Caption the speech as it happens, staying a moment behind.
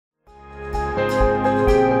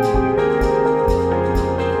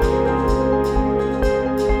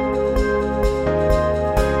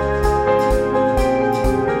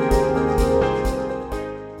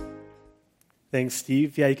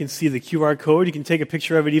Steve. Yeah, you can see the QR code. You can take a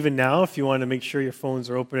picture of it even now if you want to make sure your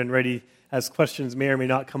phones are open and ready as questions may or may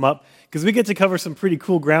not come up. Because we get to cover some pretty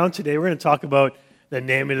cool ground today. We're going to talk about the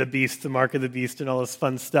name of the beast, the mark of the beast, and all this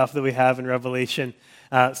fun stuff that we have in Revelation.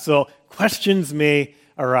 So questions may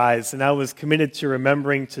arise. And I was committed to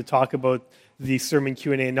remembering to talk about the sermon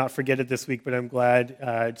Q&A and not forget it this week, but I'm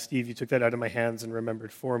glad, Steve, you took that out of my hands and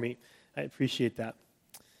remembered for me. I appreciate that.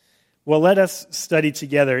 Well, let us study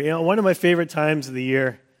together. You know, one of my favorite times of the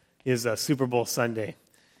year is Super Bowl Sunday.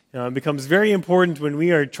 It becomes very important when we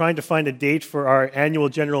are trying to find a date for our annual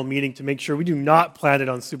general meeting to make sure we do not plan it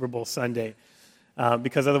on Super Bowl Sunday,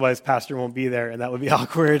 because otherwise Pastor won't be there, and that would be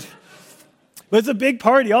awkward. But it's a big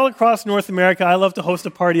party all across North America. I love to host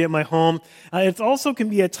a party at my home. It also can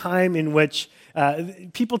be a time in which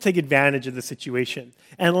people take advantage of the situation.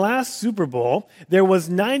 And last Super Bowl, there was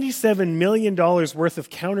 $97 million worth of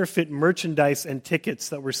counterfeit merchandise and tickets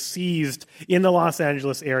that were seized in the Los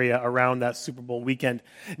Angeles area around that Super Bowl weekend.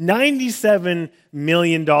 $97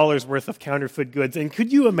 million worth of counterfeit goods. And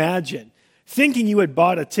could you imagine thinking you had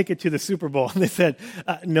bought a ticket to the Super Bowl and they said,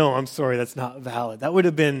 no, I'm sorry, that's not valid. That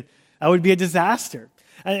would be a disaster.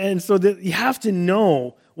 And so you have to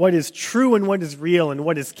know what is true and what is real and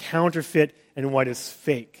what is counterfeit and what is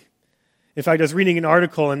fake. In fact, I was reading an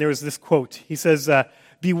article and there was this quote. He says,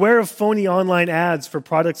 beware of phony online ads for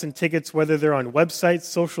products and tickets, whether they're on websites,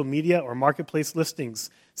 social media, or marketplace listings,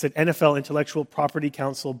 said NFL Intellectual Property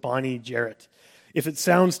Counsel Bonnie Jarrett. If it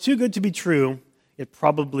sounds too good to be true, it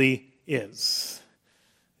probably is.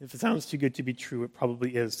 If it sounds too good to be true, it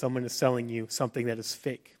probably is. Someone is selling you something that is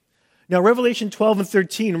fake. Now, Revelation 12 and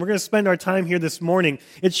 13, we're going to spend our time here this morning.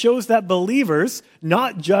 It shows that believers,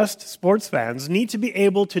 not just sports fans, need to be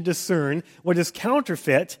able to discern what is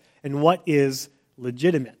counterfeit and what is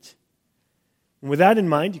legitimate. And with that in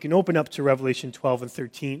mind, you can open up to Revelation 12 and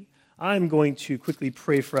 13. I'm going to quickly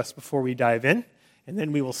pray for us before we dive in, and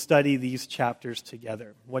then we will study these chapters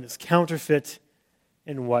together. What is counterfeit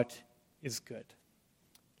and what is good?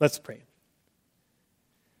 Let's pray.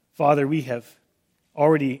 Father, we have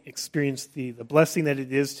already experienced the blessing that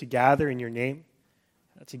it is to gather in your name,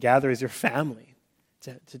 to gather as your family,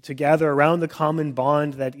 to gather around the common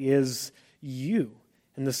bond that is you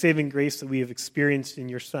and the saving grace that we have experienced in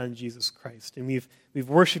your Son, Jesus Christ. And we've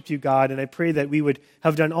worshiped you, God, and I pray that we would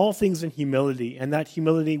have done all things in humility, and that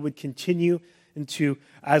humility would continue into,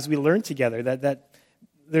 as we learn together, that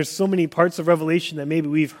there's so many parts of Revelation that maybe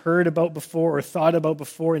we've heard about before or thought about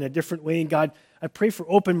before in a different way. And God, I pray for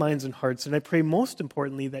open minds and hearts, and I pray most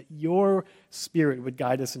importantly that your Spirit would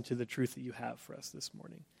guide us into the truth that you have for us this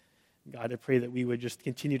morning. God, I pray that we would just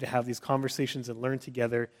continue to have these conversations and learn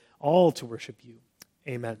together, all to worship you.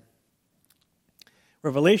 Amen.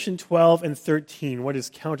 Revelation 12 and 13, what is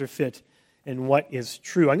counterfeit and what is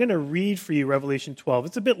true? I'm going to read for you Revelation 12.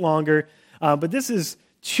 It's a bit longer, but this is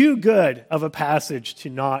too good of a passage to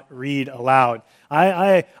not read aloud.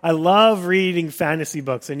 I love reading fantasy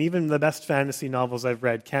books, and even the best fantasy novels I've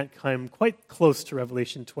read can't come quite close to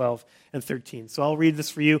Revelation 12 and 13. So I'll read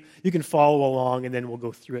this for you. You can follow along, and then we'll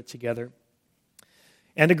go through it together.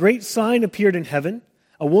 And a great sign appeared in heaven,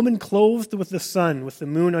 a woman clothed with the sun, with the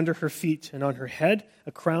moon under her feet, and on her head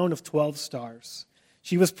a crown of 12 stars.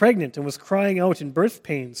 She was pregnant and was crying out in birth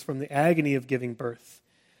pains from the agony of giving birth.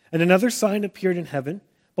 And another sign appeared in heaven.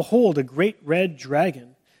 Behold, a great red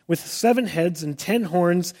dragon, with 7 heads and 10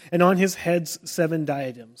 horns, and on his heads 7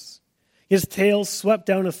 diadems. His tail swept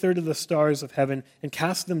down a third of the stars of heaven and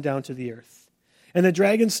cast them down to the earth. And the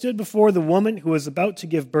dragon stood before the woman who was about to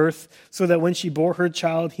give birth, so that when she bore her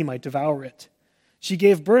child, he might devour it. She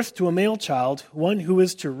gave birth to a male child, one who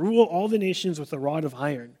is to rule all the nations with a rod of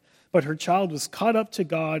iron. But her child was caught up to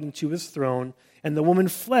God and to his throne, and the woman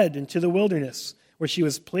fled into the wilderness, where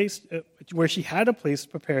she had a place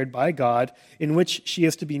prepared by God, in which she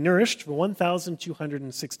is to be nourished for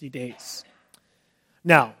 1,260 days.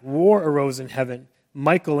 Now, war arose in heaven,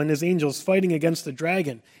 Michael and his angels fighting against the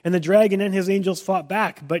dragon. And the dragon and his angels fought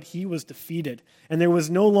back, but he was defeated. And there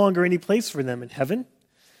was no longer any place for them in heaven.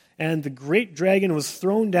 And the great dragon was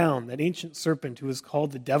thrown down, that ancient serpent who is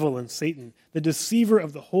called the devil and Satan, the deceiver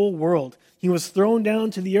of the whole world. He was thrown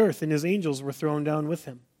down to the earth, and his angels were thrown down with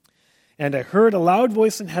him. And I heard a loud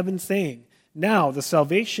voice in heaven saying, now the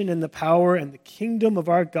salvation and the power and the kingdom of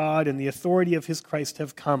our God and the authority of his Christ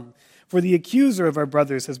have come. For the accuser of our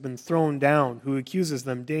brothers has been thrown down, who accuses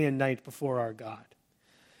them day and night before our God.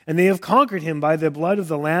 And they have conquered him by the blood of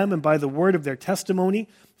the Lamb and by the word of their testimony,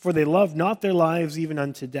 for they loved not their lives even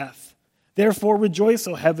unto death. Therefore rejoice,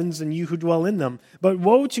 O heavens, and you who dwell in them. But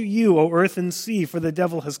woe to you, O earth and sea, for the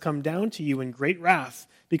devil has come down to you in great wrath,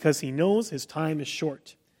 because he knows his time is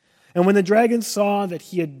short. And when the dragon saw that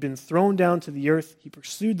he had been thrown down to the earth, he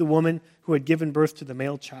pursued the woman who had given birth to the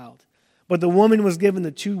male child. But the woman was given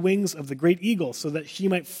the 2 wings of the great eagle, so that she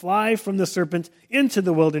might fly from the serpent into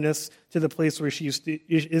the wilderness to the place where she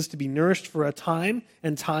is to be nourished for a time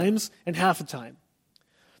and times and half a time.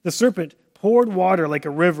 The serpent poured water like a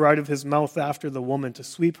river out of his mouth after the woman to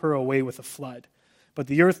sweep her away with a flood. But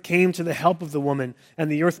the earth came to the help of the woman, and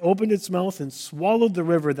the earth opened its mouth and swallowed the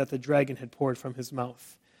river that the dragon had poured from his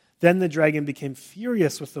mouth. Then the dragon became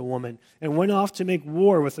furious with the woman and went off to make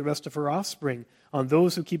war with the rest of her offspring on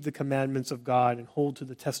those who keep the commandments of God and hold to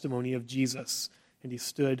the testimony of Jesus. And he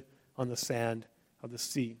stood on the sand of the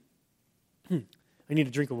sea. I need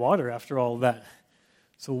a drink of water after all of that.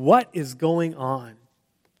 So what is going on?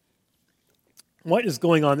 What is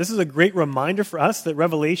going on? This is a great reminder for us that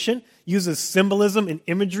Revelation uses symbolism and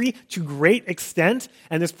imagery to great extent,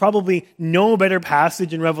 and there's probably no better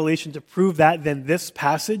passage in Revelation to prove that than this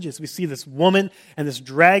passage. As we see this woman and this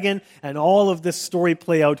dragon and all of this story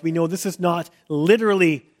play out, we know this is not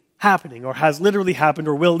literally happening or has literally happened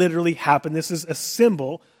or will literally happen. This is a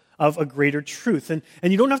symbol of a greater truth. And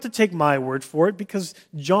you don't have to take my word for it, because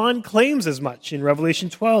John claims as much in Revelation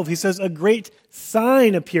 12. He says, a great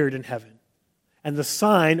sign appeared in heaven. And the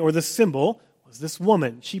sign, or the symbol, was this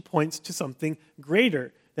woman. She points to something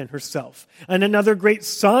greater than herself. And another great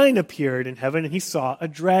sign appeared in heaven, and he saw a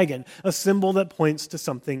dragon, a symbol that points to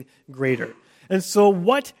something greater. And so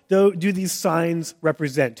what do these signs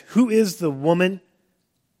represent? Who is the woman?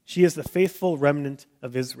 She is the faithful remnant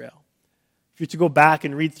of Israel. If you're to go back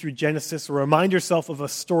and read through Genesis or remind yourself of a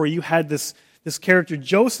story, you had this character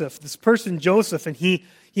Joseph, this person Joseph, and he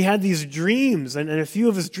had these dreams, and a few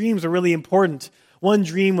of his dreams are really important. One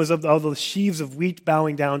dream was of the sheaves of wheat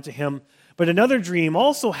bowing down to him, but another dream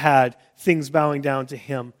also had things bowing down to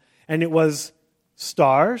him, and it was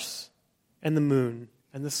stars and the moon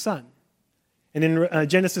and the sun. And in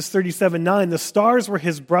Genesis 37:9, the stars were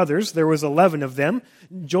his brothers. There was 11 of them.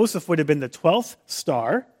 Joseph would have been the 12th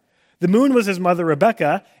star. The moon was his mother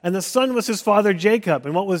Rebekah, and the sun was his father Jacob.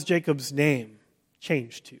 And what was Jacob's name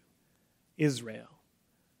changed to? Israel.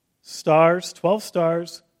 Stars, 12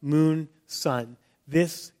 stars, moon, sun.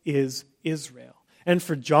 This is Israel. And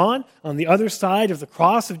for John, on the other side of the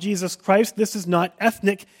cross of Jesus Christ, this is not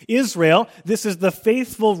ethnic Israel. This is the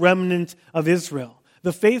faithful remnant of Israel,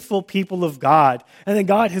 the faithful people of God, and that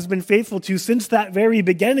God has been faithful to since that very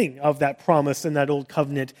beginning of that promise in that old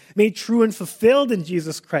covenant, made true and fulfilled in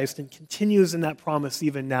Jesus Christ, and continues in that promise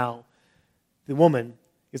even now. The woman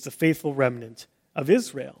is the faithful remnant of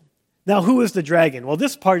Israel. Now, who is the dragon? Well,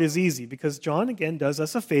 this part is easy because John, again, does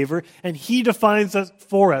us a favor, and he defines us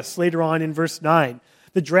for us later on in verse 9.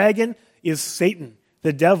 The dragon is Satan,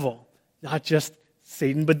 the devil, not just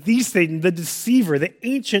Satan, but the Satan, the deceiver, the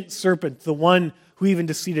ancient serpent, the one who even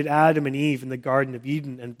deceived Adam and Eve in the Garden of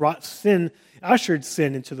Eden and brought sin, ushered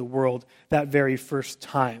sin into the world that very first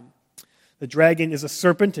time. The dragon is a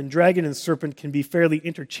serpent, and dragon and serpent can be fairly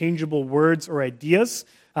interchangeable words or ideas.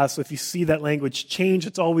 So if you see that language change,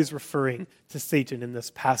 it's always referring to Satan in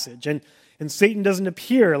this passage. And Satan doesn't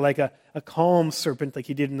appear like a calm serpent like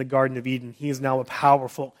he did in the Garden of Eden. He is now a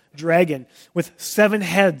powerful dragon with 7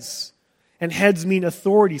 heads. And heads mean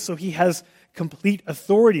authority, so he has complete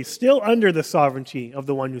authority, still under the sovereignty of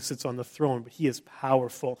the one who sits on the throne, but he is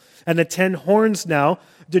powerful. And the 10 horns now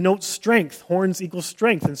denote strength. Horns equal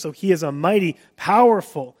strength, and so he is a mighty,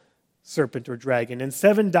 powerful serpent or dragon. And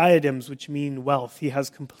 7 diadems, which mean wealth. He has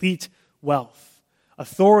complete wealth,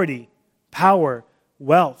 authority, power,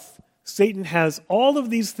 wealth. Satan has all of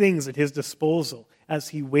these things at his disposal as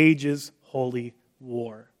he wages holy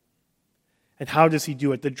war. And how does he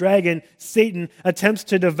do it? The dragon, Satan, attempts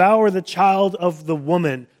to devour the child of the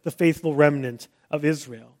woman, the faithful remnant of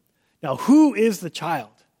Israel. Now, who is the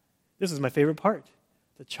child? This is my favorite part.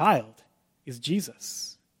 The child is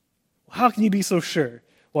Jesus. Well, how can you be so sure?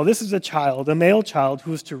 Well, this is a child, a male child,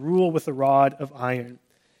 who is to rule with a rod of iron.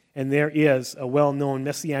 And there is a well-known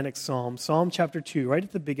messianic psalm, Psalm chapter 2, right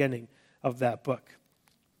at the beginning of that book.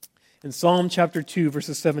 In Psalm chapter 2,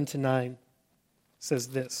 verses 7 to 9, says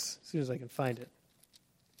this, as soon as I can find it.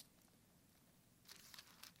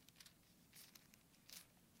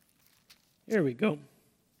 Here we go.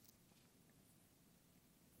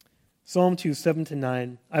 Psalm 2, 7 to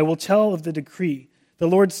 9. I will tell of the decree. The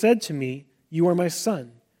Lord said to me, you are my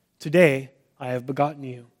son. Today I have begotten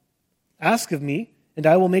you. Ask of me, and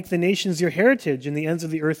I will make the nations your heritage and the ends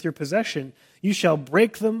of the earth your possession. You shall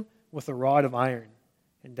break them with a rod of iron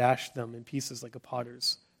and dash them in pieces like a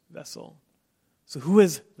potter's vessel. So who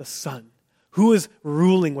is the Son? Who is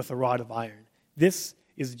ruling with a rod of iron? This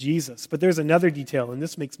is Jesus. But there's another detail, and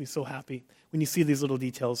this makes me so happy when you see these little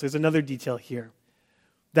details. There's another detail here,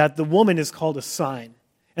 that the woman is called a sign,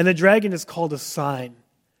 and the dragon is called a sign,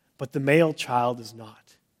 but the male child is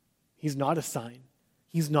not. He's not a sign.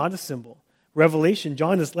 He's not a symbol. Revelation,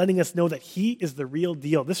 John is letting us know that he is the real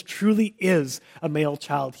deal. This truly is a male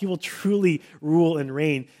child. He will truly rule and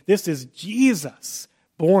reign. This is Jesus,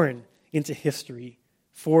 born into history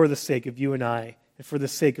for the sake of you and I, and for the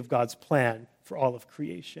sake of God's plan for all of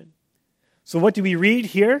creation. So what do we read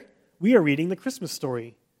here? We are reading the Christmas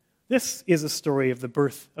story. This is a story of the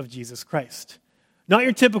birth of Jesus Christ. Not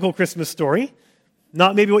your typical Christmas story,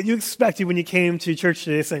 not maybe what you expected when you came to church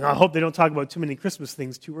today saying, I hope they don't talk about too many Christmas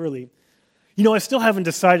things too early. You know, I still haven't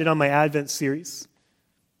decided on my Advent series.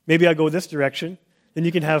 Maybe I'll go this direction. Then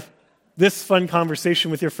you can have this fun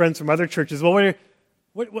conversation with your friends from other churches. Well,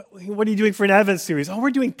 what are you doing for an Advent series? Oh,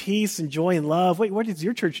 we're doing peace and joy and love. Wait, what is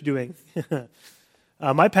your church doing?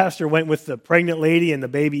 My pastor went with the pregnant lady and the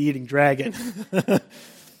baby-eating dragon.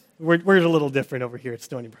 We're a little different over here at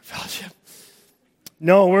Stony Brook Fellowship.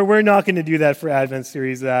 No, we're not going to do that for Advent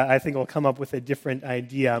series. I think we'll come up with a different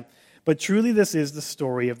idea. But truly, this is the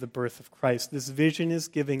story of the birth of Christ. This vision is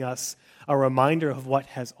giving us a reminder of what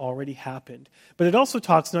has already happened. But it also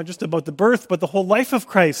talks not just about the birth, but the whole life of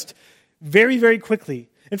Christ very, very quickly.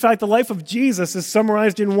 In fact, the life of Jesus is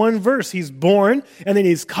summarized in one verse. He's born, and then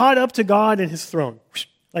he's caught up to God and his throne.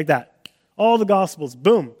 Like that. All the Gospels,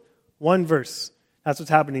 boom, one verse. That's what's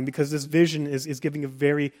happening, because this vision is giving a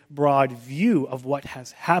very broad view of what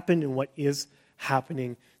has happened and what is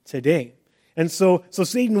happening today. And so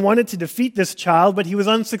Satan wanted to defeat this child, but he was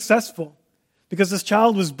unsuccessful, because this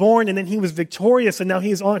child was born and then he was victorious, and now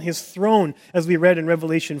he is on his throne, as we read in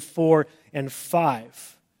Revelation 4 and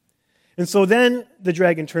 5. And so then the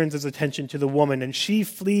dragon turns his attention to the woman, and she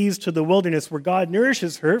flees to the wilderness where God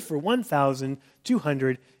nourishes her for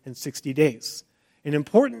 1,260 days. An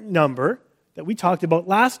important number that we talked about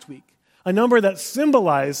last week, a number that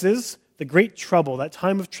symbolizes the great trouble, that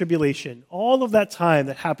time of tribulation, all of that time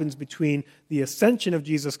that happens between the ascension of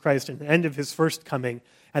Jesus Christ and the end of his first coming,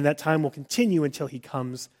 and that time will continue until he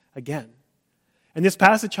comes again. And this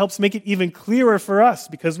passage helps make it even clearer for us,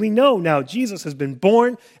 because we know now Jesus has been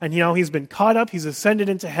born, and now he's been caught up, he's ascended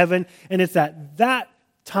into heaven, and it's at that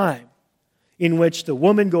time in which the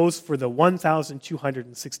woman goes for the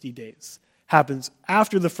 1,260 days. Happens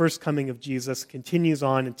after the first coming of Jesus, continues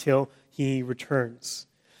on until he returns.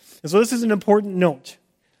 And so this is an important note.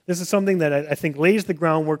 This is something that I think lays the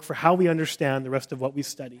groundwork for how we understand the rest of what we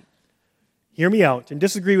study. Hear me out, and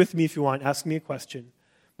disagree with me if you want. Ask me a question.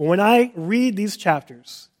 But when I read these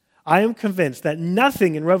chapters, I am convinced that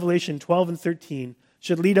nothing in Revelation 12 and 13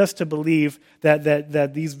 should lead us to believe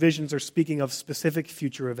that these visions are speaking of specific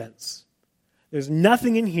future events. There's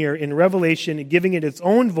nothing in here in Revelation giving it its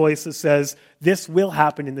own voice that says this will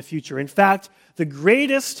happen in the future. In fact, the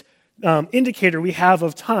greatest indicator we have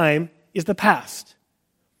of time is the past.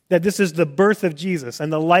 That this is the birth of Jesus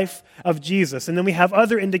and the life of Jesus. And then we have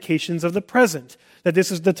other indications of the present. That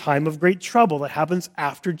this is the time of great trouble that happens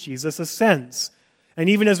after Jesus ascends. And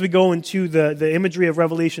even as we go into the imagery of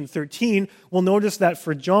Revelation 13, we'll notice that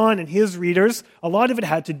for John and his readers, a lot of it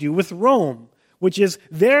had to do with Rome, which is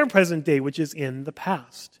their present day, which is in the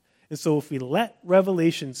past. And so if we let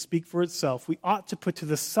Revelation speak for itself, we ought to put to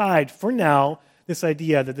the side for now this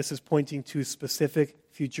idea that this is pointing to specific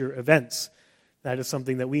future events. That is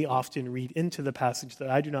something that we often read into the passage that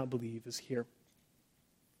I do not believe is here.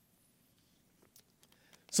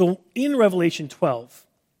 So in Revelation 12,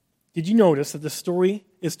 did you notice that the story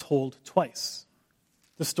is told twice?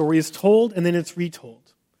 The story is told and then it's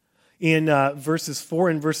retold. In verses 4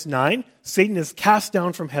 and verse 9, Satan is cast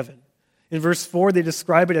down from heaven. In verse 4, they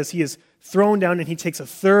describe it as he is thrown down and he takes a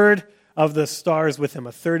third of the stars with him,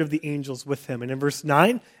 a third of the angels with him. And in verse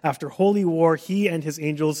 9, after holy war, he and his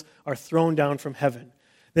angels are thrown down from heaven.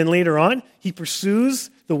 Then later on, he pursues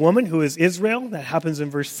the woman who is Israel. That happens in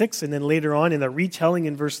verse 6, and then later on in the retelling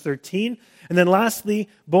in verse 13. And then lastly,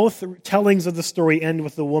 both tellings of the story end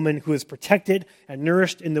with the woman who is protected and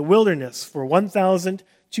nourished in the wilderness for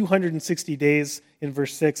 1,260 days in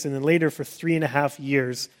verse 6, and then later for 3.5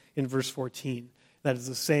 years in verse 14. That is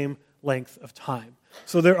the same length of time.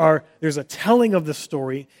 So there's a telling of the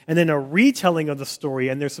story, and then a retelling of the story,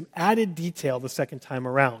 and there's some added detail the second time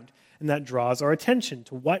around. And that draws our attention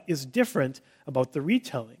to what is different about the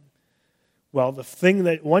retelling. Well,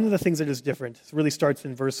 one of the things that is different really starts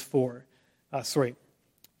in verse 4.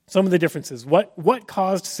 Some of the differences. What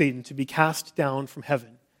caused Satan to be cast down from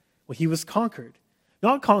heaven? Well, he was conquered.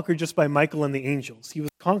 Not conquered just by Michael and the angels. He was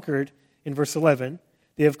conquered, in verse 11,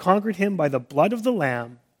 they have conquered him by the blood of the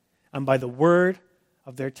Lamb and by the word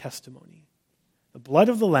of their testimony. The blood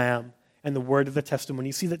of the Lamb and the word of the testimony.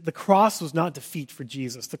 You see that the cross was not defeat for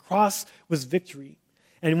Jesus. The cross was victory.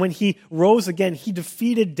 And when he rose again, he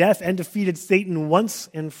defeated death and defeated Satan once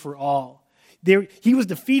and for all. He was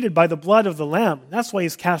defeated by the blood of the Lamb. That's why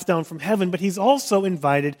he's cast down from heaven. But he's also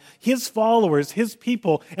invited his followers, his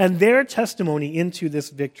people, and their testimony into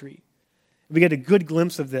this victory. We get a good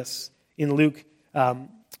glimpse of this in Luke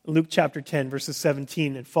chapter 10, verses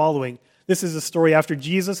 17 and following. This is a story after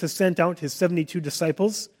Jesus has sent out his 72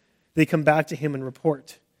 disciples. They come back to him and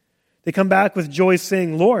report. They come back with joy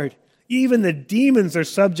saying, "Lord, even the demons are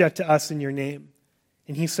subject to us in your name."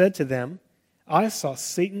 And he said to them, "I saw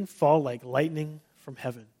Satan fall like lightning from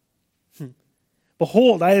heaven.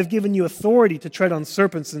 Behold, I have given you authority to tread on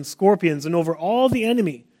serpents and scorpions and over all the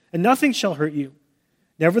enemy, and nothing shall hurt you.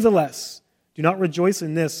 Nevertheless, do not rejoice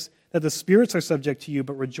in this, that the spirits are subject to you,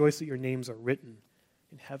 but rejoice that your names are written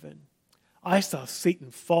in heaven." I saw Satan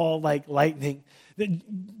fall like lightning.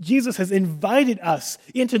 Jesus has invited us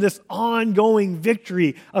into this ongoing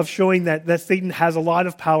victory of showing that Satan has a lot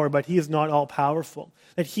of power, but he is not all powerful.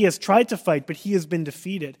 That he has tried to fight, but he has been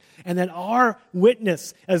defeated. And that our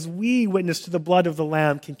witness, as we witness to the blood of the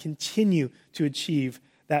Lamb, can continue to achieve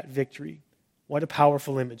that victory. What a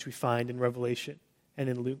powerful image we find in Revelation and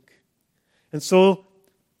in Luke. And so,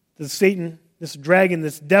 Satan, this dragon,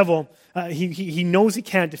 this devil, he knows he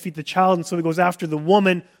can't defeat the child, and so he goes after the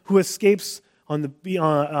woman who escapes on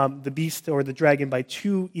the beast or the dragon by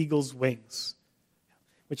 2 eagles' wings,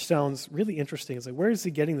 which sounds really interesting. It's like, where is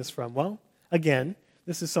he getting this from? Well, again,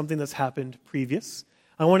 this is something that's happened previous.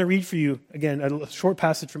 I want to read for you, again, a short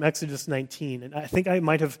passage from Exodus 19, and I think I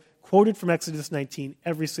might have quoted from Exodus 19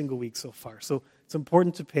 every single week so far, so it's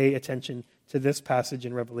important to pay attention to this passage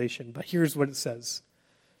in Revelation. But here's what it says.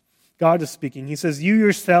 God is speaking. He says, "You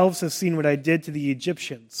yourselves have seen what I did to the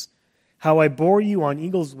Egyptians, how I bore you on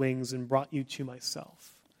eagle's wings and brought you to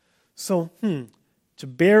myself." So, to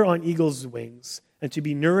bear on eagle's wings and to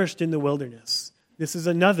be nourished in the wilderness, this is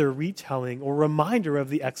another retelling or reminder of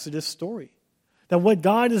the Exodus story. That what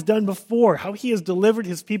God has done before, how he has delivered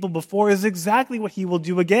his people before, is exactly what he will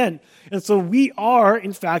do again. And so we are,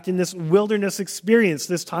 in fact, in this wilderness experience,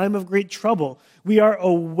 this time of great trouble. We are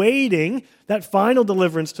awaiting that final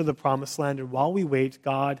deliverance to the promised land. And while we wait,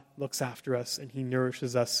 God looks after us and he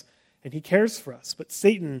nourishes us and he cares for us. But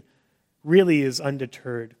Satan really is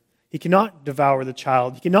undeterred. He cannot devour the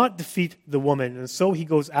child. He cannot defeat the woman. And so he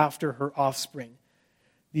goes after her offspring.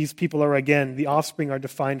 These people are, again, the offspring are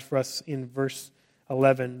defined for us in verse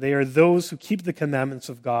 11. They are those who keep the commandments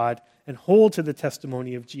of God and hold to the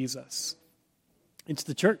testimony of Jesus. It's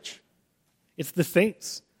the church. It's the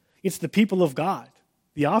saints. It's the people of God.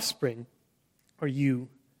 The offspring are you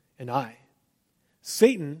and I.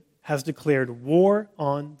 Satan has declared war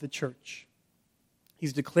on the church.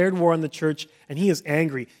 He's declared war on the church, and he is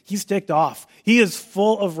angry. He's ticked off. He is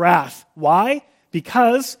full of wrath. Why?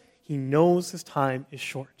 Because he knows his time is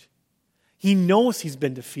short. He knows he's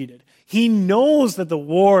been defeated. He knows that the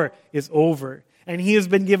war is over. And he has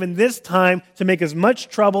been given this time to make as much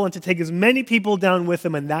trouble and to take as many people down with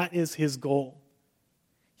him, and that is his goal.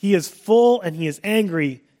 He is full and he is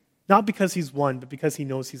angry, not because he's won, but because he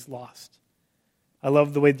knows he's lost. I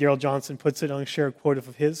love the way Darrell Johnson puts it. I'm going to share a quote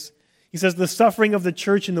of his. He says, "The suffering of the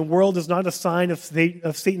church in the world is not a sign of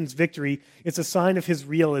Satan's victory. It's a sign of his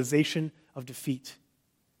realization of defeat."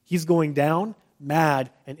 He's going down,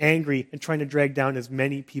 mad and angry, and trying to drag down as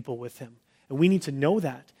many people with him. And we need to know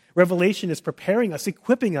that. Revelation is preparing us,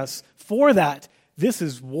 equipping us for that. This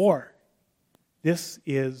is war. This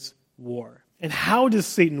is war. And how does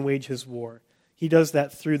Satan wage his war? He does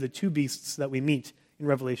that through the 2 beasts that we meet in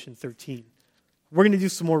Revelation 13. We're going to do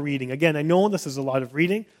some more reading. Again, I know this is a lot of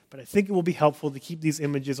reading, but I think it will be helpful to keep these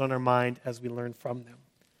images on our mind as we learn from them.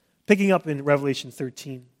 Picking up in Revelation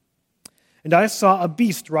 13. "And I saw a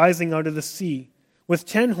beast rising out of the sea, with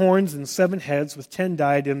 10 horns and 7 heads, with 10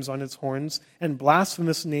 diadems on its horns, and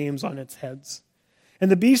blasphemous names on its heads.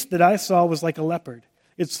 And the beast that I saw was like a leopard.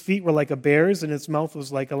 Its feet were like a bear's, and its mouth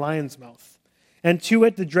was like a lion's mouth. And to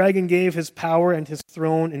it the dragon gave his power and his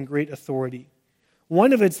throne and great authority.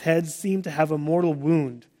 One of its heads seemed to have a mortal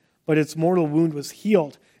wound, but its mortal wound was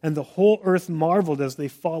healed, and the whole earth marveled as they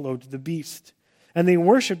followed the beast. And they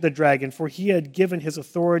worshipped the dragon, for he had given his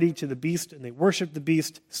authority to the beast, and they worshipped the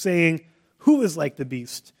beast, saying, 'Who is like the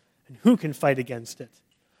beast, and who can fight against it?'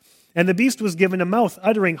 And the beast was given a mouth,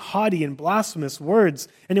 uttering haughty and blasphemous words,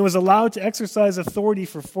 and it was allowed to exercise authority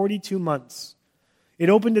for 42 months. It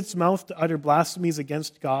opened its mouth to utter blasphemies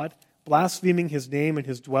against God, blaspheming his name and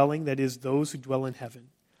his dwelling, that is, those who dwell in heaven.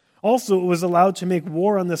 Also, it was allowed to make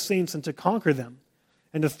war on the saints and to conquer them.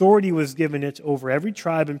 and authority was given it over every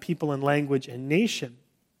tribe and people and language and nation.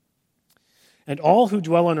 And all who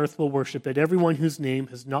dwell on earth will worship it, everyone whose name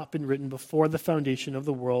has not been written before the foundation of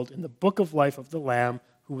the world in the book of life of the Lamb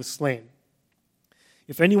who was slain.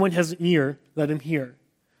 If anyone has an ear, let him hear.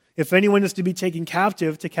 If anyone is to be taken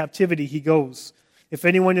captive, to captivity he goes. If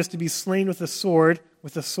anyone is to be slain with a sword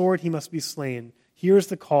he must be slain. Here is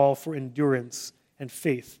the call for endurance and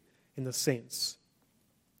faith in the saints.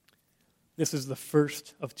 This is the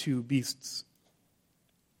first of two beasts.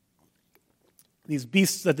 These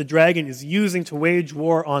beasts that the dragon is using to wage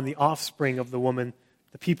war on the offspring of the woman,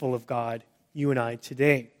 the people of God, you and I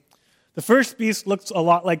today. The first beast looks a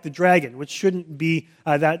lot like the dragon, which shouldn't be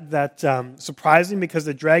that surprising, because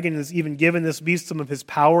the dragon has even given this beast some of his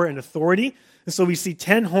power and authority. And so we see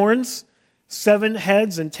 10 horns, 7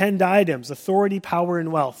 heads, and 10 diadems, authority, power,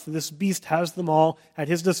 and wealth. This beast has them all at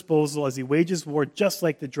his disposal as he wages war just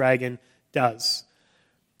like the dragon does.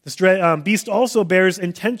 This beast also bears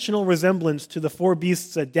intentional resemblance to the 4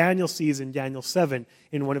 beasts that Daniel sees in Daniel 7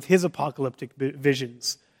 in one of his apocalyptic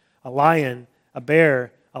visions. A lion, a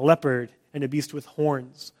bear, a leopard, and a beast with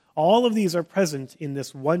horns. All of these are present in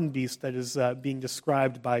this one beast that is being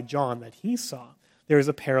described by John that he saw. There is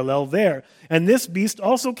a parallel there. And this beast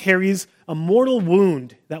also carries a mortal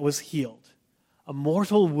wound that was healed. A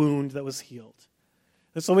mortal wound that was healed.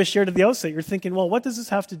 And so we shared at the outset, you're thinking, well, what does this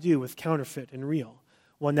have to do with counterfeit and real?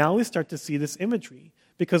 Well, now we start to see this imagery.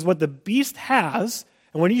 Because what the beast has,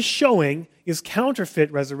 and what he's showing, is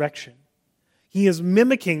counterfeit resurrection. He is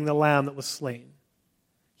mimicking the lamb that was slain.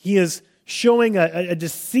 He is showing a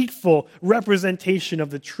deceitful representation of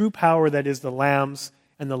the true power that is the lambs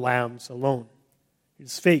and the lambs alone. It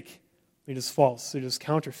is fake. It is false. It is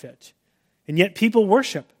counterfeit. And yet people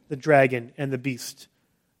worship the dragon and the beast.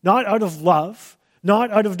 Not out of love, not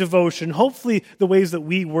out of devotion, hopefully the ways that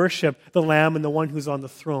we worship the Lamb and the one who's on the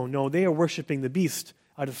throne. No, they are worshiping the beast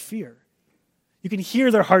out of fear. You can hear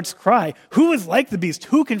their hearts cry, who is like the beast?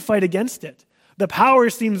 Who can fight against it? The power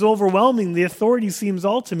seems overwhelming. The authority seems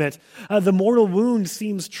ultimate. The mortal wound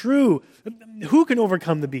seems true. Who can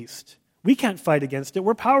overcome the beast? We can't fight against it.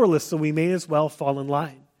 We're powerless, so we may as well fall in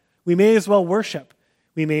line. We may as well worship.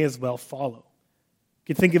 We may as well follow.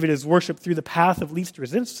 You can think of it as worship through the path of least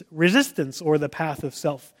resistance or the path of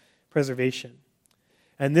self-preservation.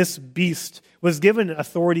 And this beast was given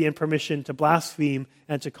authority and permission to blaspheme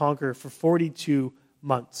and to conquer for 42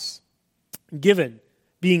 months. Given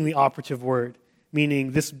being the operative word,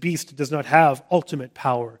 meaning this beast does not have ultimate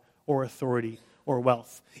power or authority or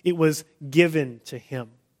wealth. It was given to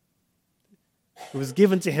him. It was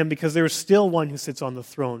given to him because there is still one who sits on the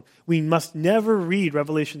throne. We must never read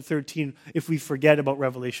Revelation 13 if we forget about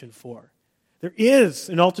Revelation 4. There is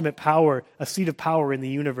an ultimate power, a seat of power in the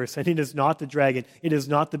universe, and it is not the dragon, it is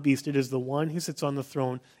not the beast, it is the one who sits on the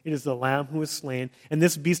throne, it is the Lamb who was slain, and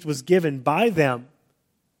this beast was given by them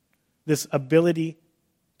this ability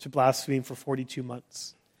to blaspheme for 42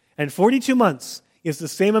 months. And 42 months is the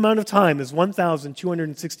same amount of time as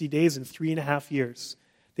 1,260 days and 3.5 years.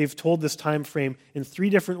 They've told this time frame in 3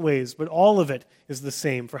 different ways, but all of it is the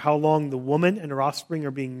same. For how long the woman and her offspring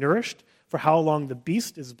are being nourished, for how long the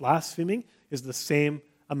beast is blaspheming, is the same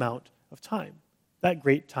amount of time. That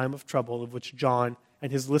great time of trouble of which John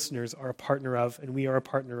and his listeners are a partner of, and we are a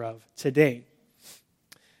partner of today.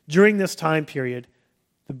 During this time period,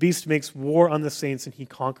 the beast makes war on the saints and he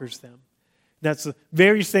conquers them. That's the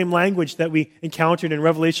very same language that we encountered in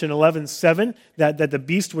Revelation 11:7, that the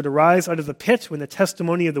beast would arise out of the pit when the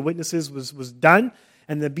testimony of the witnesses was done,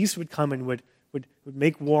 and the beast would come and would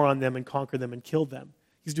make war on them and conquer them and kill them.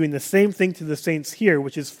 He's doing the same thing to the saints here,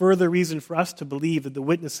 which is further reason for us to believe that the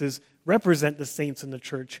witnesses represent the saints in the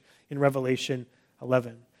church in Revelation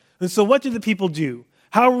 11. And so what do the people do?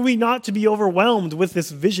 How are we not to be overwhelmed with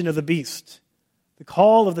this vision of the beast? The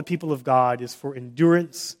call of the people of God is for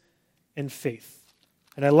endurance and faith.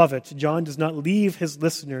 And I love it. John does not leave his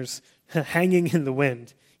listeners hanging in the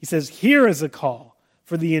wind. He says, here is a call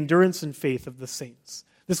for the endurance and faith of the saints.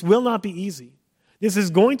 This will not be easy. This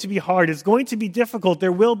is going to be hard. It's going to be difficult.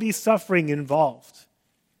 There will be suffering involved.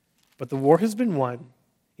 But the war has been won.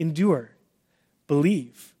 Endure.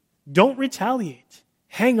 Believe. Don't retaliate.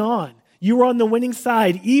 Hang on. You are on the winning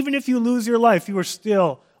side. Even if you lose your life, you are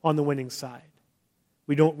still on the winning side.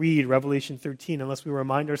 We don't read Revelation 13 unless we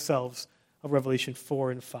remind ourselves of Revelation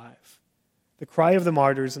 4 and 5. The cry of the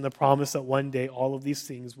martyrs and the promise that one day all of these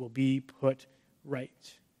things will be put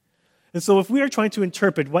right. And so if we are trying to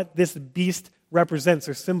interpret what this beast represents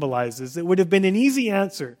or symbolizes, it would have been an easy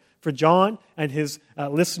answer for John and his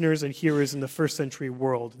listeners and hearers in the first century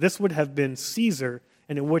world. This would have been Caesar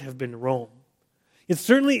and it would have been Rome. It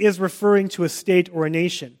certainly is referring to a state or a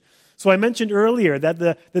nation. So I mentioned earlier that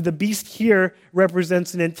the beast here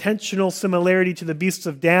represents an intentional similarity to the beasts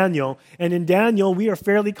of Daniel. And in Daniel, we are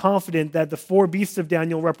fairly confident that the 4 beasts of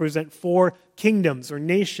Daniel represent 4 kingdoms or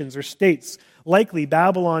nations or states, likely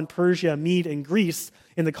Babylon, Persia, Mede, and Greece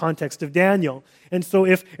in the context of Daniel. And so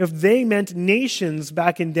if they meant nations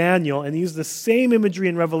back in Daniel and use the same imagery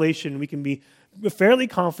in Revelation, we can be fairly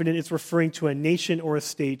confident it's referring to a nation or a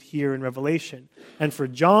state here in Revelation. And for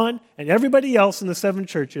John and everybody else in the 7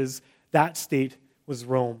 churches, that state was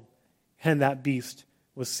Rome, and that beast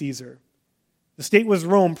was Caesar. The state was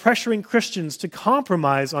Rome, pressuring Christians to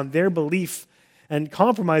compromise on their belief and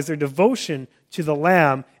compromise their devotion to the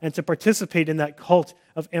Lamb and to participate in that cult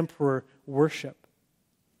of emperor worship.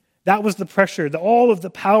 That was the pressure. All of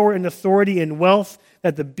the power and authority and wealth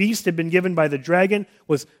that the beast had been given by the dragon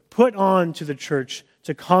was put on to the church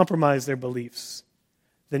to compromise their beliefs.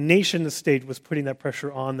 The nation, the state, was putting that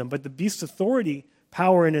pressure on them. But the beast's authority,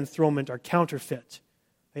 power, and enthronement are counterfeit.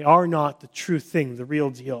 They are not the true thing, the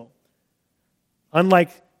real deal.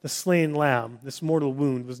 Unlike the slain lamb, this mortal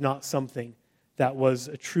wound was not something that was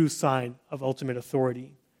a true sign of ultimate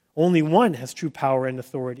authority. Only one has true power and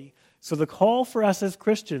authority. So the call for us as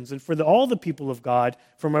Christians and for all the people of God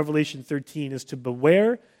from Revelation 13 is to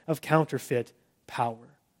beware of counterfeit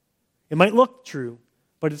power. It might look true,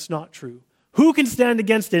 but it's not true. Who can stand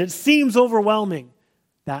against it? It seems overwhelming.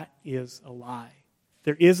 That is a lie.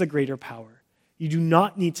 There is a greater power. You do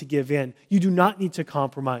not need to give in. You do not need to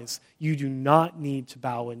compromise. You do not need to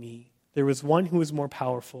bow a knee. There is one who is more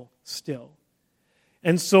powerful still.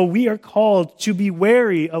 And so we are called to be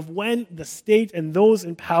wary of when the state and those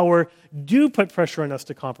in power do put pressure on us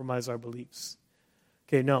to compromise our beliefs.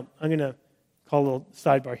 Okay, now I'm going to call a little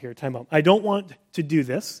sidebar here, time out. I don't want to do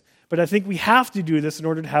this, but I think we have to do this in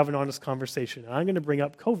order to have an honest conversation. And I'm going to bring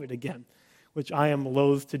up COVID again, which I am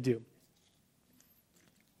loath to do.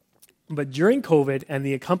 But during COVID and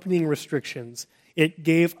the accompanying restrictions, it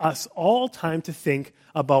gave us all time to think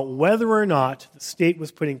about whether or not the state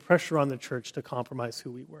was putting pressure on the church to compromise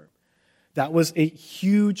who we were. That was a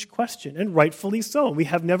huge question, and rightfully so. We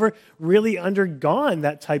have never really undergone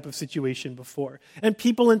that type of situation before. And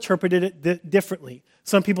people interpreted it differently.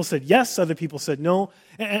 Some people said yes, other people said no.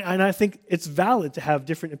 And I think it's valid to have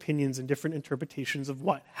different opinions and different interpretations of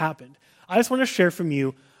what happened. I just want to share from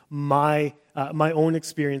you my own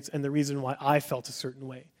experience and the reason why I felt a certain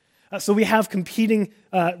way. So we have competing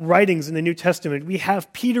writings in the New Testament. We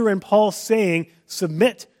have Peter and Paul saying,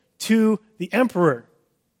 submit to the emperor.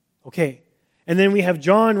 Okay. And then we have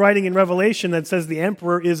John writing in Revelation that says the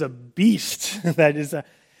emperor is a beast, that is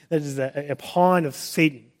a pawn of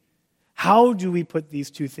Satan. How do we put these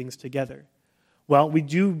two things together? Well, we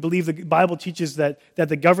do believe the Bible teaches that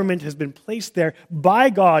the government has been placed there by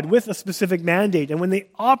God with a specific mandate. And when they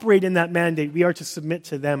operate in that mandate, we are to submit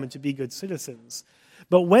to them and to be good citizens.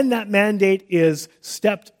 But when that mandate is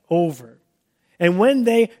stepped over, and when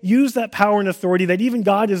they use that power and authority that even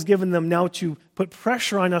God has given them now to put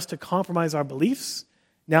pressure on us to compromise our beliefs,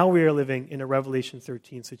 now we are living in a Revelation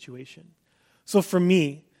 13 situation. So for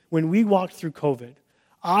me, when we walked through COVID,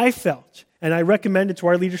 I felt, and I recommended to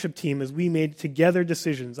our leadership team as we made together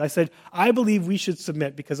decisions, I said, I believe we should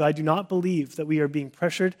submit because I do not believe that we are being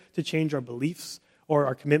pressured to change our beliefs or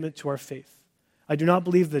our commitment to our faith. I do not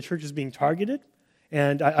believe the church is being targeted.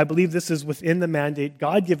 And I believe this is within the mandate,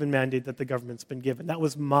 God-given mandate that the government's been given. That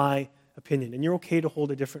was my opinion, and you're okay to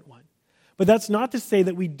hold a different one. But that's not to say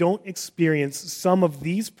that we don't experience some of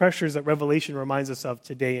these pressures that Revelation reminds us of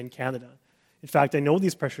today in Canada. In fact, I know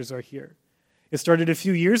these pressures are here. It started a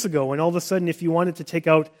few years ago when all of a sudden, if you wanted to take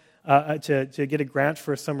out, to get a grant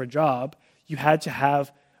for a summer job, you had to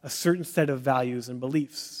have a certain set of values and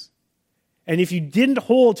beliefs. And if you didn't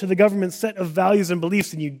hold to the government's set of values and beliefs,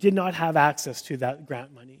 then you did not have access to that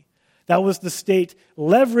grant money. That was the state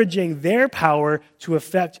leveraging their power to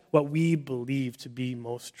affect what we believe to be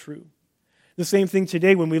most true. The same thing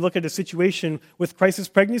today when we look at a situation with crisis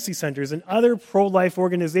pregnancy centers and other pro-life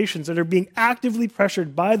organizations that are being actively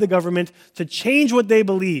pressured by the government to change what they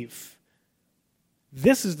believe.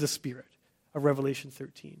 This is the spirit of Revelation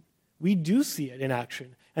 13. We do see it in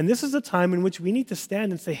action. And this is a time in which we need to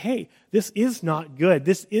stand and say, hey, this is not good.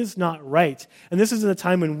 This is not right. And this is a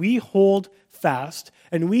time when we hold fast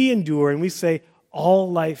and we endure and we say, all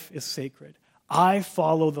life is sacred. I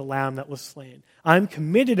follow the Lamb that was slain. I'm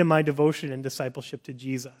committed in my devotion and discipleship to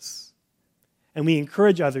Jesus. And we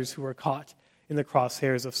encourage others who are caught in the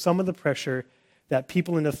crosshairs of some of the pressure that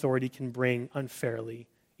people in authority can bring unfairly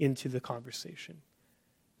into the conversation.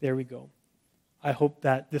 There we go. I hope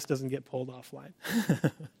that this doesn't get pulled offline.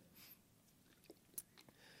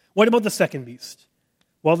 What about the second beast?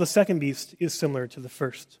 while the second beast is similar to the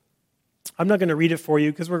first. I'm not going to read it for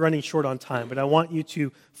you because we're running short on time, but I want you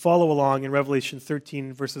to follow along in Revelation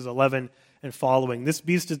 13, verses 11 and following. This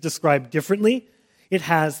beast is described differently. It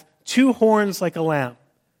has 2 horns like a lamb,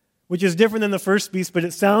 which is different than the first beast, but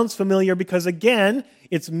it sounds familiar because, again,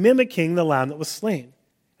 it's mimicking the lamb that was slain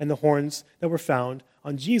and the horns that were found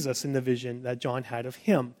on Jesus in the vision that John had of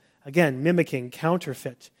him. Again, mimicking,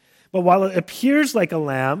 counterfeit. But while it appears like a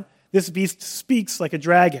lamb, this beast speaks like a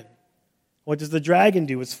dragon. What does the dragon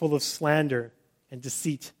do? It's full of slander and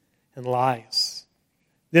deceit and lies.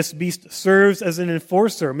 This beast serves as an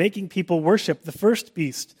enforcer, making people worship the first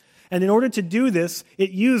beast. And in order to do this, it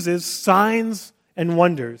uses signs and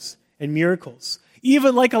wonders and miracles,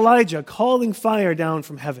 even like Elijah calling fire down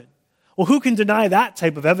from heaven. Well, who can deny that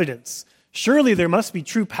type of evidence? Surely there must be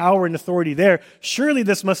true power and authority there. Surely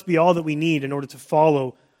this must be all that we need in order to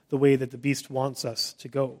follow the way that the beast wants us to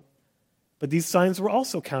go. But these signs were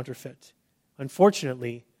also counterfeit.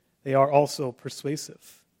 Unfortunately, they are also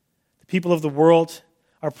persuasive. The people of the world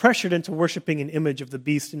are pressured into worshiping an image of the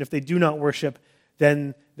beast, and if they do not worship,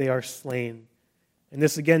 then they are slain. And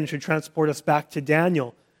this again should transport us back to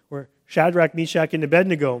Daniel, where Shadrach, Meshach, and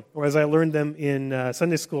Abednego, or as I learned them in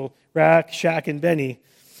Sunday school, Rak, Shak, and Benny,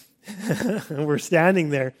 were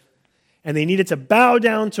standing there, and they needed to bow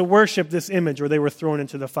down to worship this image, or they were thrown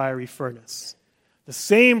into the fiery furnace. The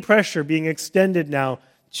same pressure being extended now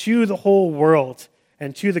to the whole world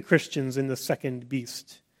and to the Christians in the second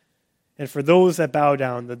beast. And for those that bow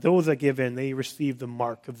down, those that give in, they receive the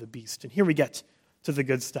mark of the beast. And here we get to the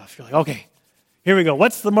good stuff. You're like, okay, here we go.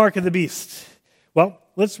 What's the mark of the beast? Well,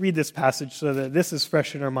 let's read this passage so that this is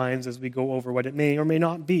fresh in our minds as we go over what it may or may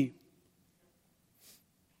not be.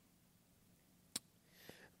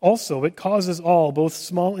 Also, it causes all, both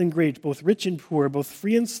small and great, both rich and poor, both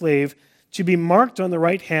free and slave, to be marked on the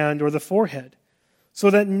right hand or the forehead, so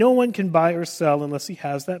that no one can buy or sell unless he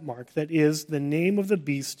has that mark, that is, the name of the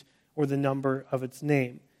beast or the number of its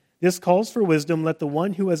name. This calls for wisdom. Let the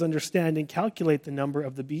one who has understanding calculate the number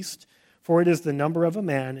of the beast, for it is the number of a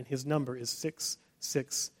man, and his number is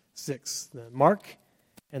 666. The mark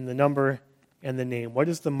and the number and the name. What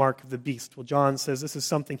is the mark of the beast? Well, John says this is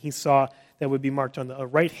something he saw that would be marked on the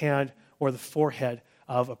right hand or the forehead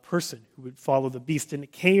of a person who would follow the beast. And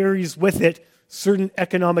it carries with it certain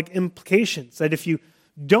economic implications, that if you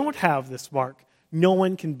don't have this mark, no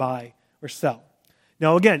one can buy or sell.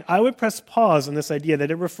 Now again, I would press pause on this idea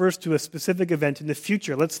that it refers to a specific event in the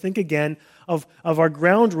future. Let's think again of our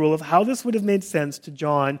ground rule of how this would have made sense to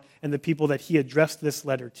John and the people that he addressed this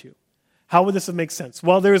letter to. How would this have made sense?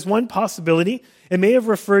 Well, there is one possibility. It may have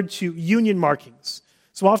referred to union markings.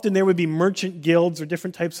 So often there would be merchant guilds or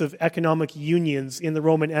different types of economic unions in the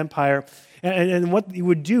Roman Empire. And what you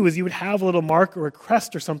would do is you would have a little mark or a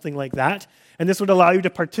crest or something like that. And this would allow you to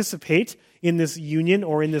participate in this union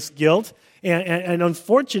or in this guild. And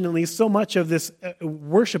unfortunately, so much of this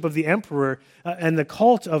worship of the emperor and the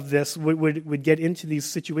cult of this would get into these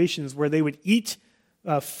situations where they would eat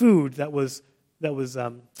food that was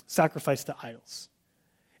sacrificed to idols.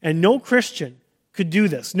 And no Christian could do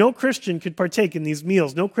this. No Christian could partake in these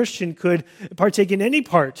meals. No Christian could partake in any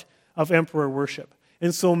part of emperor worship.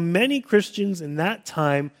 And so many Christians in that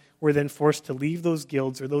time were then forced to leave those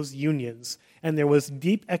guilds or those unions, and there was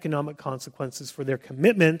deep economic consequences for their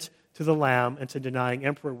commitment to the Lamb and to denying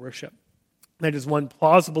emperor worship. That is one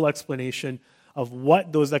plausible explanation of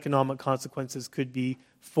what those economic consequences could be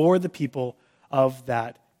for the people of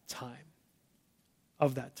that time.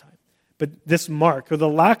 But this mark, or the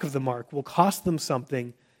lack of the mark, will cost them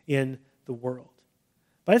something in the world.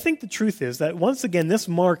 But I think the truth is that, once again, this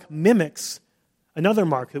mark mimics another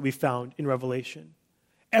mark that we found in Revelation.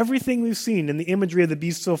 Everything we've seen in the imagery of the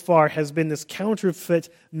beast so far has been this counterfeit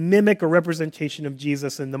mimic or representation of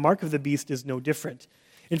Jesus, and the mark of the beast is no different.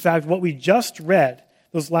 In fact, what we just read,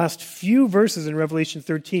 those last few verses in Revelation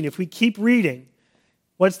 13, if we keep reading,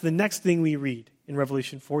 what's the next thing we read in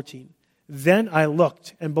Revelation 14? Then I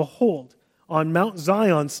looked, and behold, on Mount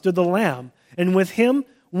Zion stood the Lamb, and with him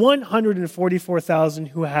 144,000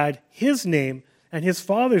 who had his name and his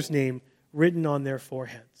Father's name written on their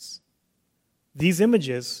foreheads. These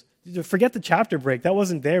images, forget the chapter break, that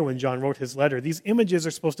wasn't there when John wrote his letter. These images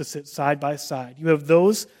are supposed to sit side by side. You have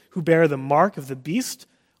those who bear the mark of the beast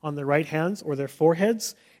on their right hands or their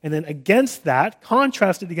foreheads, and then against that,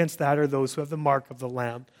 contrasted against that, are those who have the mark of the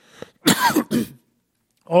Lamb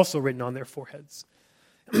also written on their foreheads.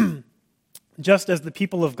 Just as the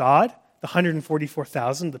people of God, the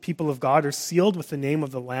 144,000, the people of God are sealed with the name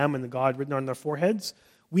of the Lamb and the God written on their foreheads,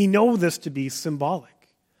 we know this to be symbolic.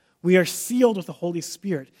 We are sealed with the Holy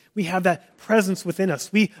Spirit. We have that presence within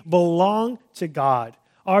us. We belong to God.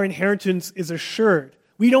 Our inheritance is assured.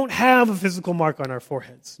 We don't have a physical mark on our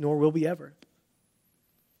foreheads, nor will we ever.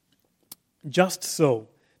 Just so,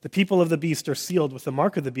 the people of the beast are sealed with the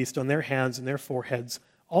mark of the beast on their hands and their foreheads,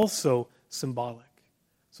 also symbolic.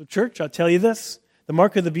 So church, I'll tell you this, the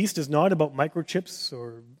mark of the beast is not about microchips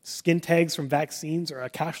or skin tags from vaccines or a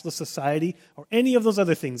cashless society or any of those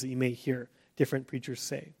other things that you may hear different preachers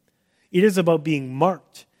say. It is about being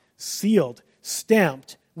marked, sealed,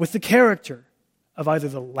 stamped with the character of either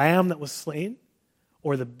the lamb that was slain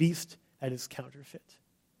or the beast that is counterfeit.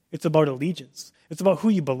 It's about allegiance. It's about who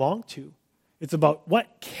you belong to. It's about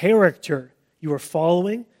what character you are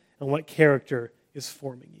following and what character is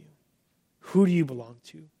forming you. Who do you belong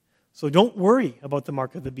to? So don't worry about the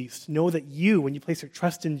mark of the beast. Know that you, when you place your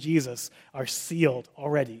trust in Jesus, are sealed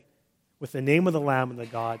already with the name of the Lamb and the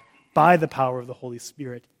God by the power of the Holy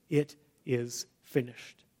Spirit. It is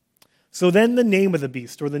finished. So then the name of the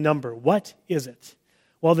beast, or the number, what is it?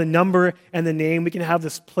 Well, the number and the name, we can have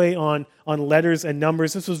this play on letters and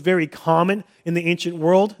numbers. This was very common in the ancient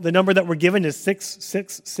world. The number that we're given is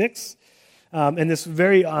 666. And this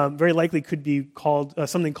very likely could be called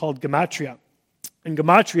something called gematria. And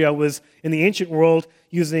gematria was, in the ancient world,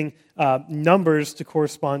 using numbers to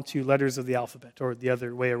correspond to letters of the alphabet, or the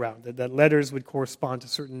other way around, that letters would correspond to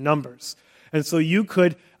certain numbers. And so you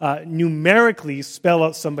could numerically spell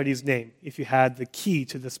out somebody's name if you had the key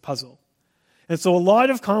to this puzzle. And so a lot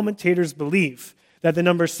of commentators believe that the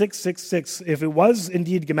number 666, if it was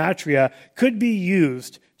indeed gematria, could be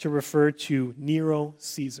used to refer to Nero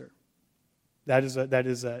Caesar. That is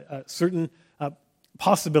a certain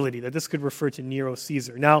possibility that this could refer to Nero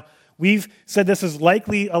Caesar. Now, we've said this is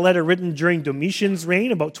likely a letter written during Domitian's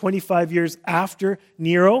reign, about 25 years after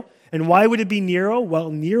Nero. And why would it be Nero? Well,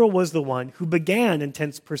 Nero was the one who began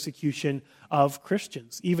intense persecution of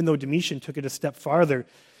Christians. Even though Domitian took it a step farther,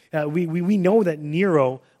 we know that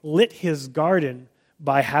Nero lit his garden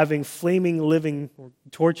by having flaming living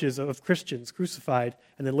torches of Christians crucified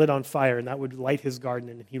and then lit on fire, and that would light his garden,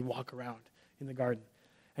 and he'd walk around in the garden.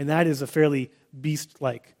 And that is a fairly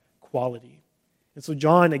beast-like quality. And so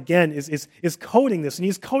John, again, is coding this, and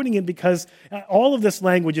he's coding it because all of this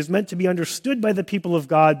language is meant to be understood by the people of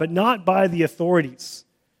God, but not by the authorities.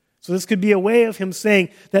 So this could be a way of him saying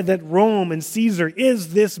that Rome and Caesar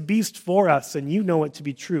is this beast for us, and you know it to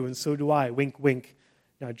be true, and so do I. Wink, wink,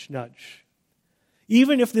 nudge, nudge.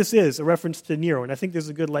 Even if this is a reference to Nero, and I think there's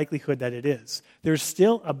a good likelihood that it is, there's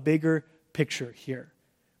still a bigger picture here.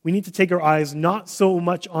 We need to take our eyes not so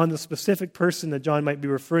much on the specific person that John might be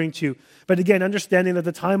referring to, but again, understanding that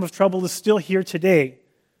the time of trouble is still here today.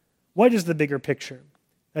 What is the bigger picture?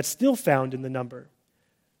 That's still found in the number.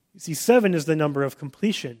 You see, 7 is the number of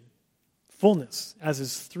completion, fullness, as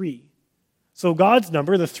is 3. So God's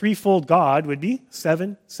number, the threefold God, would be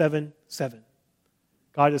 777.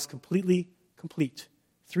 God is completely complete.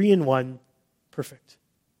 3 in 1, perfect.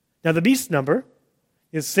 Now the beast number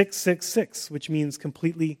is 666, which means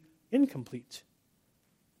completely incomplete.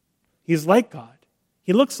 He's like God.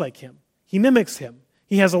 He looks like him. He mimics him.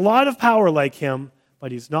 He has a lot of power like him,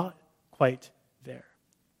 but he's not quite there.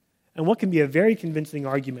 And what can be a very convincing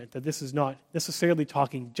argument that this is not necessarily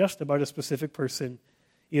talking just about a specific person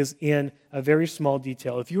is in a very small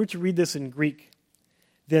detail. If you were to read this in Greek,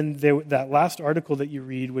 then that last article that you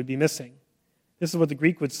read would be missing. This is what the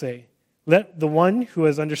Greek would say. Let the one who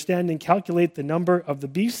has understanding calculate the number of the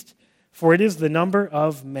beast, for it is the number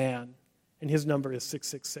of man. And his number is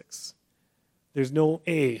 666. There's no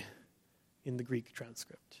A in the Greek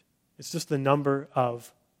transcript. It's just the number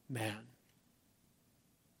of man.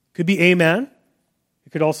 Could be a man.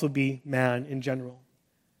 It could also be man in general.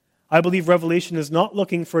 I believe Revelation is not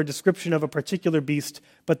looking for a description of a particular beast,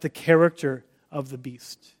 but the character of the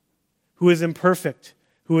beast, who is imperfect,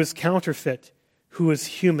 who is counterfeit, who is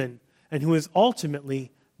human, and who is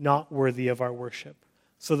ultimately not worthy of our worship.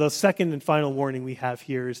 So the second and final warning we have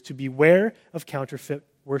here is to beware of counterfeit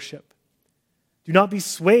worship. Do not be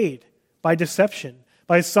swayed by deception,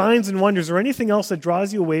 by signs and wonders, or anything else that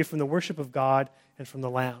draws you away from the worship of God and from the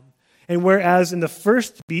Lamb. And whereas in the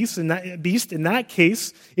first beast, in that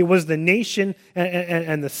case, it was the nation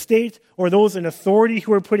and the state, or those in authority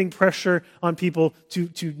who were putting pressure on people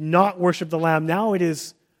to not worship the Lamb, now it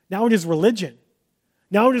is religion.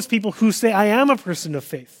 Now it is people who say, I am a person of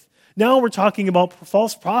faith. Now we're talking about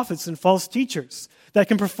false prophets and false teachers that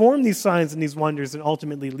can perform these signs and these wonders and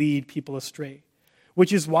ultimately lead people astray.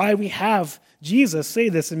 Which is why we have Jesus say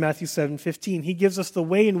this in Matthew 7:15. He gives us the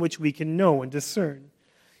way in which we can know and discern.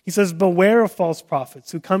 He says, beware of false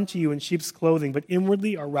prophets who come to you in sheep's clothing, but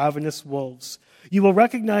inwardly are ravenous wolves. You will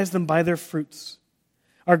recognize them by their fruits.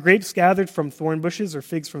 Are grapes gathered from thorn bushes or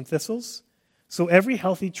figs from thistles? So every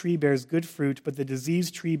healthy tree bears good fruit, but the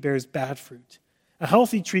diseased tree bears bad fruit. A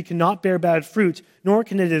healthy tree cannot bear bad fruit, nor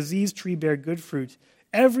can a diseased tree bear good fruit.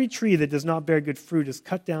 Every tree that does not bear good fruit is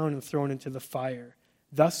cut down and thrown into the fire.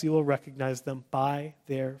 Thus you will recognize them by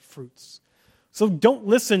their fruits. So don't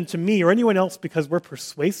listen to me or anyone else because we're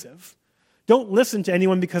persuasive. Don't listen to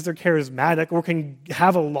anyone because they're charismatic or can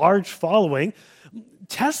have a large following.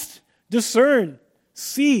 Test, discern,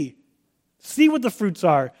 see. See what the fruits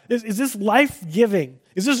are. Is this life-giving?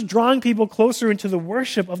 Is this drawing people closer into the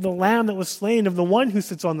worship of the Lamb that was slain, of the one who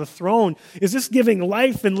sits on the throne? Is this giving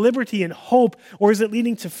life and liberty and hope? Or is it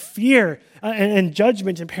leading to fear and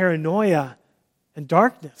judgment and paranoia and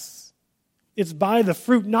darkness? It's by the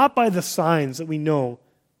fruit, not by the signs, that we know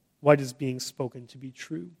what is being spoken to be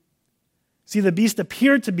true. See, the beast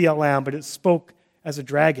appeared to be a lamb, but it spoke as a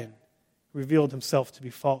dragon, revealed himself to be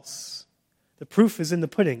false. The proof is in the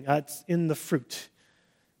pudding. It's in the fruit.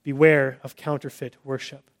 Beware of counterfeit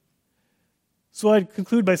worship. So I'd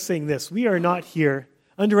conclude by saying this. We are not here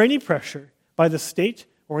under any pressure by the state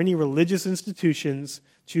or any religious institutions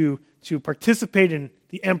to participate in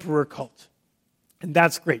the emperor cult. And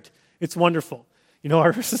that's great. It's wonderful.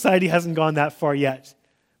 Our society hasn't gone that far yet.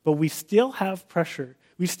 But we still have pressure.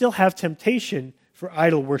 We still have temptation for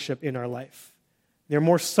idol worship in our life. They're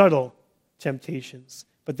more subtle temptations,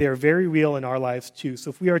 but they are very real in our lives too. So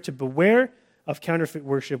if we are to beware of counterfeit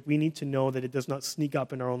worship, we need to know that it does not sneak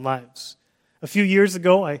up in our own lives. A few years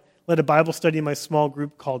ago, I led a Bible study in my small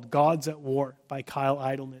group called Gods at War by Kyle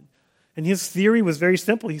Idleman. And his theory was very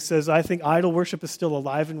simple. He says, I think idol worship is still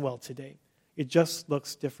alive and well today. It just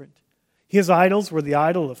looks different. His idols were the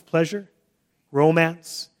idol of pleasure,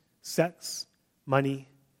 romance, sex, money,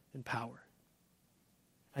 and power.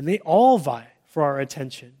 And they all vie for our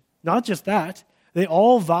attention. Not just that, they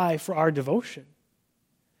all vie for our devotion.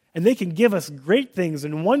 And they can give us great things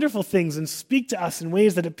and wonderful things and speak to us in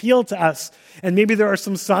ways that appeal to us. And maybe there are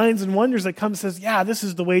some signs and wonders that come and says, yeah, this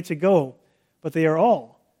is the way to go. But they are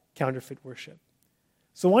all counterfeit worship.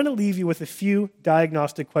 So I want to leave you with a few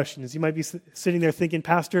diagnostic questions. You might be sitting there thinking,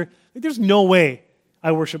 Pastor, there's no way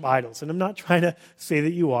I worship idols. And I'm not trying to say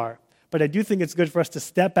that you are. But I do think it's good for us to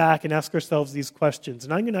step back and ask ourselves these questions.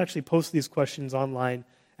 And I'm going to actually post these questions online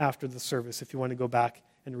after the service if you want to go back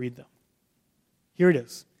and read them. Here it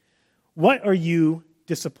is. What are you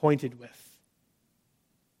disappointed with?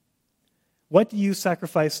 What do you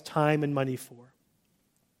sacrifice time and money for?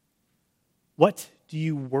 What do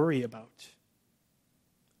you worry about?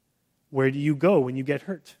 Where do you go when you get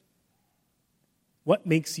hurt? What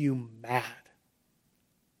makes you mad?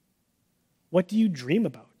 What do you dream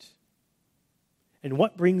about? And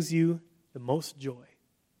what brings you the most joy?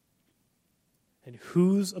 And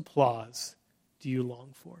whose applause do you long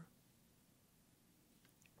for?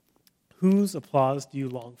 Whose applause do you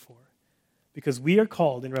long for? Because we are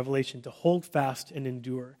called in Revelation to hold fast and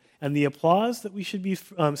endure. And the applause that we should be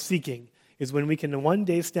seeking is when we can one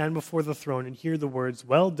day stand before the throne and hear the words,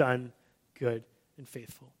 well done, good and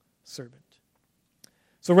faithful servant.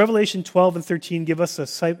 So Revelation 12 and 13 give us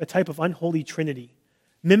a type of unholy trinity,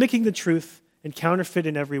 mimicking the truth and counterfeit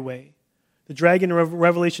in every way. The dragon in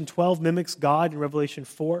Revelation 12 mimics God in Revelation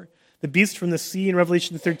 4. The beast from the sea in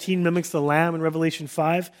Revelation 13 mimics the Lamb in Revelation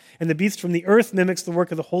 5. And the beast from the earth mimics the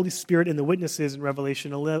work of the Holy Spirit and the witnesses in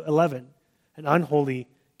Revelation 11. An unholy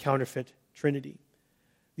counterfeit trinity.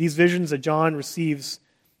 These visions that John receives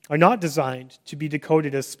are not designed to be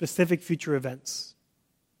decoded as specific future events.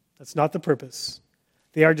 That's not the purpose.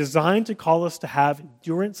 They are designed to call us to have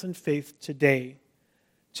endurance and faith today,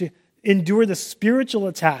 to endure the spiritual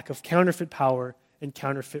attack of counterfeit power and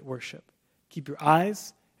counterfeit worship. Keep your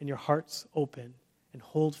eyes and your hearts open and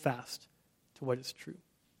hold fast to what is true.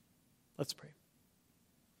 Let's pray.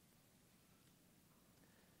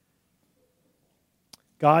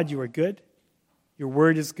 God, you are good. Your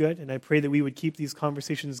word is good, and I pray that we would keep these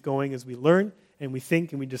conversations going as we learn and we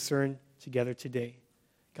think and we discern together today.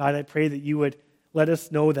 God, I pray that you would let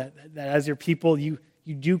us know that as your people, you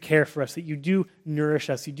do care for us, that you do nourish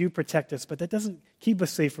us, you do protect us, but that doesn't keep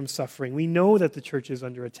us safe from suffering. We know that the church is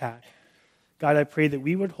under attack. God, I pray that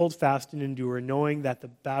we would hold fast and endure, knowing that the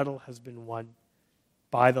battle has been won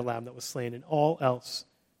by the Lamb that was slain, and all else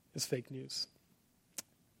is fake news.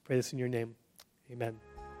 Pray this in your name. Amen.